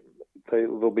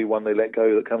 there'll be one they let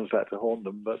go that comes back to haunt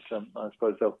them. But I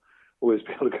suppose they'll always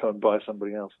be able to go and buy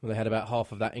somebody else. Well, they had about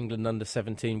half of that England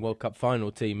under-17 World Cup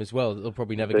final team as well. They'll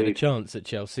probably never get a chance at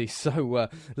Chelsea. So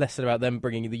less about them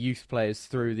bringing the youth players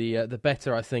through, the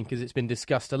better, I think, as it's been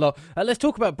discussed a lot. Let's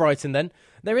talk about Brighton then.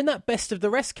 They're in that best of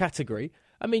the rest category.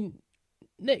 I mean,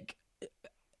 Nick,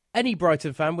 any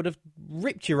Brighton fan would have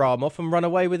ripped your arm off and run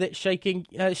away with it, shouting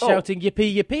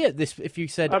yippee yippee at this if you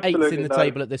said eighth in the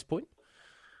table at this point.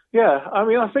 Yeah, I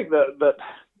mean, I think that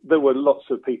there were lots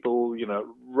of people,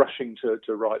 rushing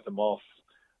to write them off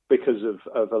because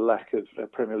of a lack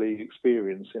of Premier League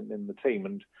experience in the team,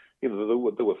 and there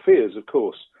were fears, of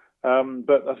course.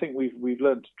 But I think we've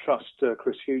learned to trust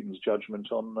Chris Hughton's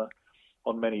judgment on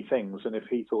many things, and if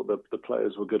he thought that the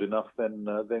players were good enough, then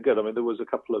good. I mean, there was a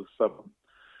couple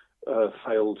of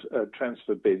failed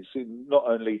transfer bids. Not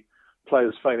only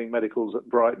players failing medicals at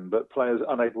Brighton, but players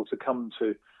unable to come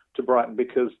to Brighton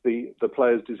because the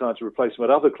players decided to replace them at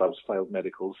other clubs failed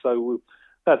medicals. So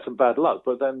that's some bad luck.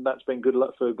 But then that's been good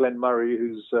luck for Glenn Murray,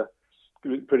 who's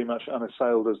pretty much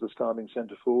unassailed as the starting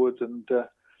centre forward. And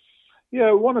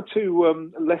one or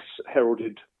two less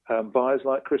heralded buys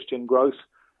like Christian Gross.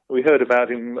 We heard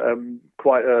about him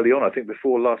quite early on, I think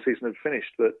before last season had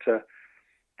finished, that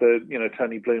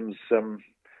Tony Bloom's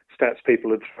stats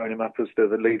people had thrown him up as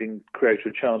the leading creator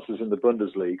of chances in the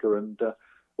Bundesliga, and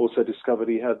also discovered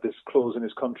he had this clause in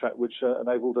his contract which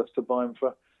enabled us to buy him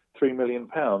for £3 million.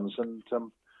 And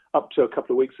up to a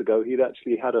couple of weeks ago, he'd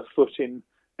actually had a foot in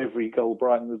every goal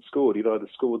Brighton had scored. He'd either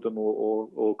scored them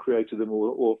or created them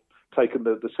or taken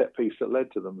the set piece that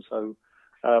led to them. So,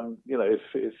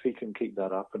 if he can keep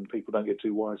that up and people don't get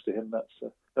too wise to him,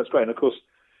 that's great. And of course,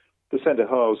 the centre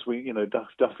halves,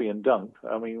 Duffy and Dunk.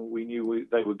 I mean, we knew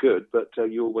they were good, but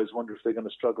you always wonder if they're going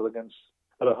to struggle against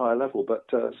at a higher level. But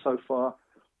so far,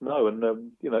 no,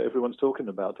 and everyone's talking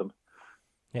about them.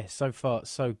 Yeah, so far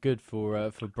so good for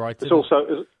Brighton. It's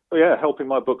also helping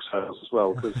my book sales as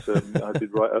well, because I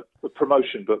did write a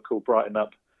promotion book called Brighton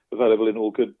Up, available in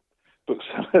all good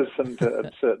booksellers and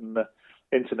certain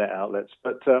internet outlets.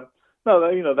 But no,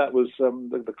 that was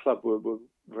the club were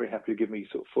very happy to give me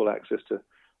sort of full access to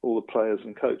all the players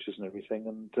and coaches and everything.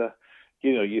 And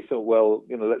you thought, well,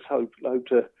 let's hope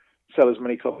to sell as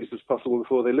many copies as possible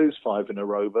before they lose 5 in a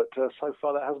row, but so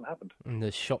far that hasn't happened. And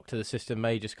the shock to the system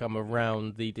may just come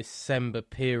around the December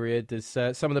period as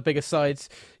some of the bigger sides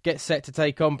get set to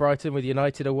take on Brighton, with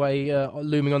United away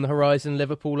looming on the horizon,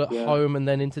 Liverpool at home, and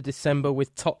then into December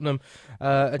with Tottenham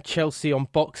and Chelsea on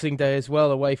Boxing Day as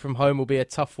well. Away from home will be a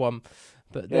tough one.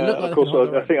 But they look like, of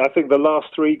course, I think the last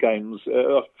 3 games, 3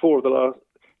 of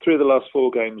the last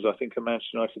 4 games, I think, are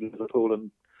Manchester United, Liverpool, and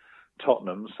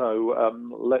Tottenham. So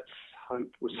let's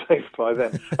hope we're safe by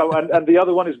then. And the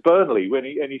other one is Burnley.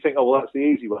 And you think, oh, well, that's the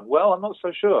easy one. Well, I'm not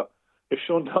so sure if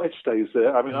Sean Dyche stays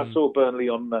there. I mean, I saw Burnley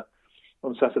on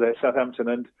Saturday at Southampton,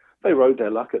 and they rode their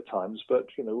luck at times. But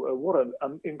what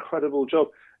an incredible job.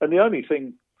 And the only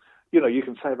thing you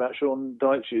can say about Sean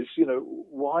Dyche is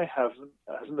why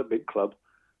hasn't a big club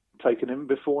taken him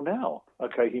before now?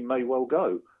 Okay, he may well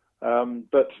go,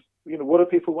 but what are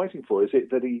people waiting for? Is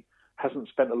it that he hasn't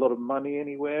spent a lot of money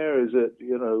anywhere? Is it,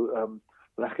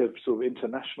 lack of sort of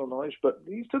international knowledge? But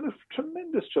he's done a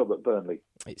tremendous job at Burnley.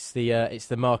 It's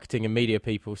the marketing and media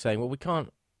people saying, well, we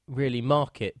can't really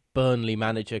market. Burnley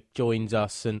manager joins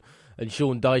us, and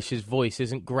Sean Dyche's voice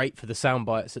isn't great for the sound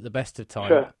bites at the best of times.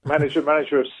 Sure.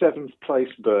 Manager of 7th place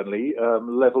Burnley,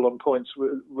 level on points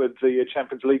with the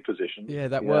Champions League position. Yeah,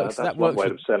 that works. That's one way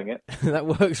of selling it. That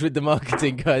works with the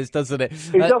marketing guys, doesn't it?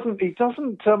 He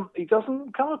doesn't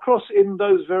come across in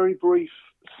those very brief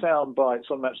sound bites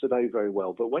on Match Today very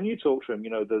well. But when you talk to him,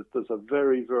 there's a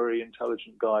very, very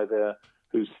intelligent guy there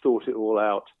who's thought it all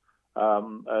out,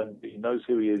 and he knows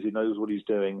who he is. He knows what he's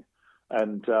doing,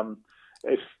 and.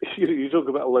 If you talk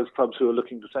about all those clubs who are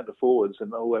looking to centre forwards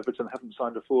and Everton haven't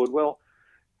signed a forward, well,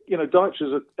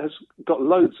 Dyche has got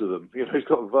loads of them. He's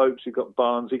got Vokes, he's got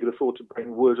Barnes. He could afford to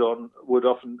bring Wood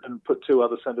off and put 2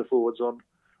 other centre forwards on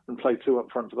and play 2 up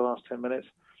front for the last 10 minutes.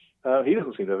 He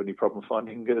doesn't seem to have any problem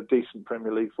finding a decent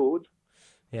Premier League forward.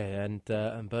 Yeah,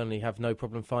 and Burnley have no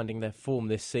problem finding their form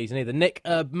this season either. Nick,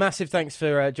 massive thanks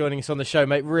for joining us on the show,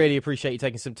 mate. Really appreciate you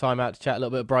taking some time out to chat a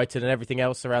little bit of Brighton and everything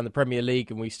else around the Premier League,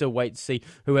 and we still wait to see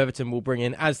who Everton will bring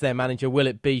in as their manager. Will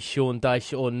it be Sean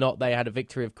Dyche or not? They had a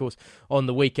victory, of course, on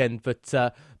the weekend, but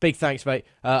big thanks, mate.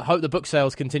 Hope the book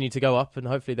sales continue to go up, and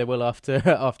hopefully they will after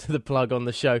the plug on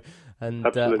the show. And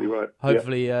absolutely right.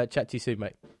 Hopefully chat to you soon,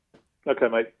 mate. Okay,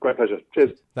 mate. Great pleasure.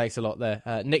 Cheers. Thanks a lot there.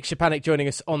 Nick Szczepanik joining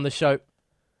us on the show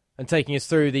and taking us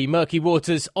through the murky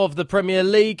waters of the Premier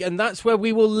League. And that's where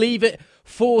we will leave it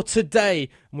for today.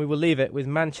 And we will leave it with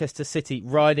Manchester City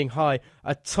riding high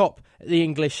atop the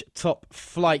English top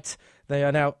flight. They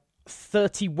are now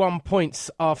 31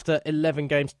 points after 11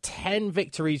 games, 10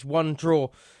 victories, 1 draw,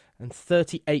 and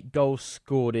 38 goals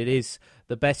scored. It is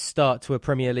the best start to a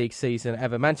Premier League season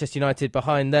ever. Manchester United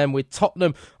behind them, with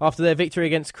Tottenham after their victory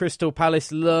against Crystal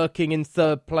Palace lurking in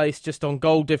 3rd place just on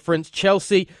goal difference.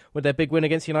 Chelsea with their big win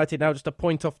against United now just a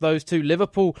point off those 2.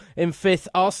 Liverpool in 5th,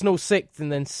 Arsenal 6th,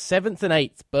 and then 7th and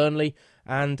 8th Burnley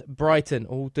and Brighton.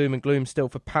 All doom and gloom still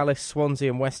for Palace, Swansea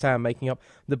and West Ham making up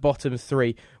the bottom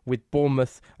 3, with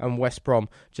Bournemouth and West Brom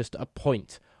just a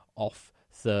point off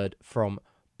 3rd from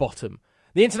bottom.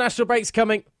 The international break's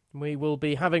coming. We will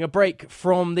be having a break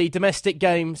from the domestic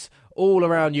games all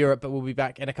around Europe, but we'll be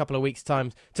back in a couple of weeks'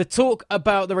 time to talk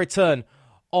about the return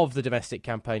of the domestic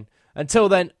campaign. Until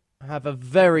then, have a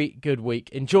very good week.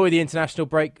 Enjoy the international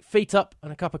break, feet up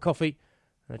and a cup of coffee,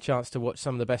 and a chance to watch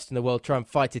some of the best in the world try and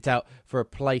fight it out for a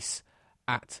place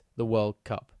at the World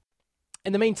Cup.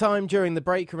 In the meantime, during the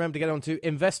break, remember to get on to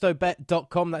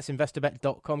investobet.com. That's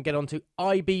investobet.com. Get on to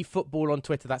IB Football on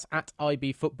Twitter. That's at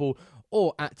IB Football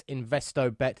or at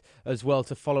Investobet as well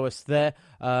to follow us there.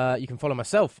 You can follow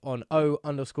myself on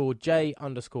O_J_Wilson.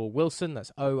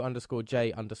 That's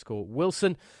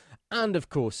O_J_Wilson. And of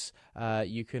course,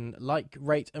 you can like,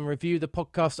 rate and review the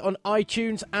podcast on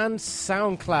iTunes and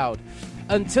SoundCloud.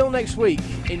 Until next week,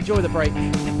 enjoy the break.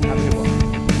 Have a good one.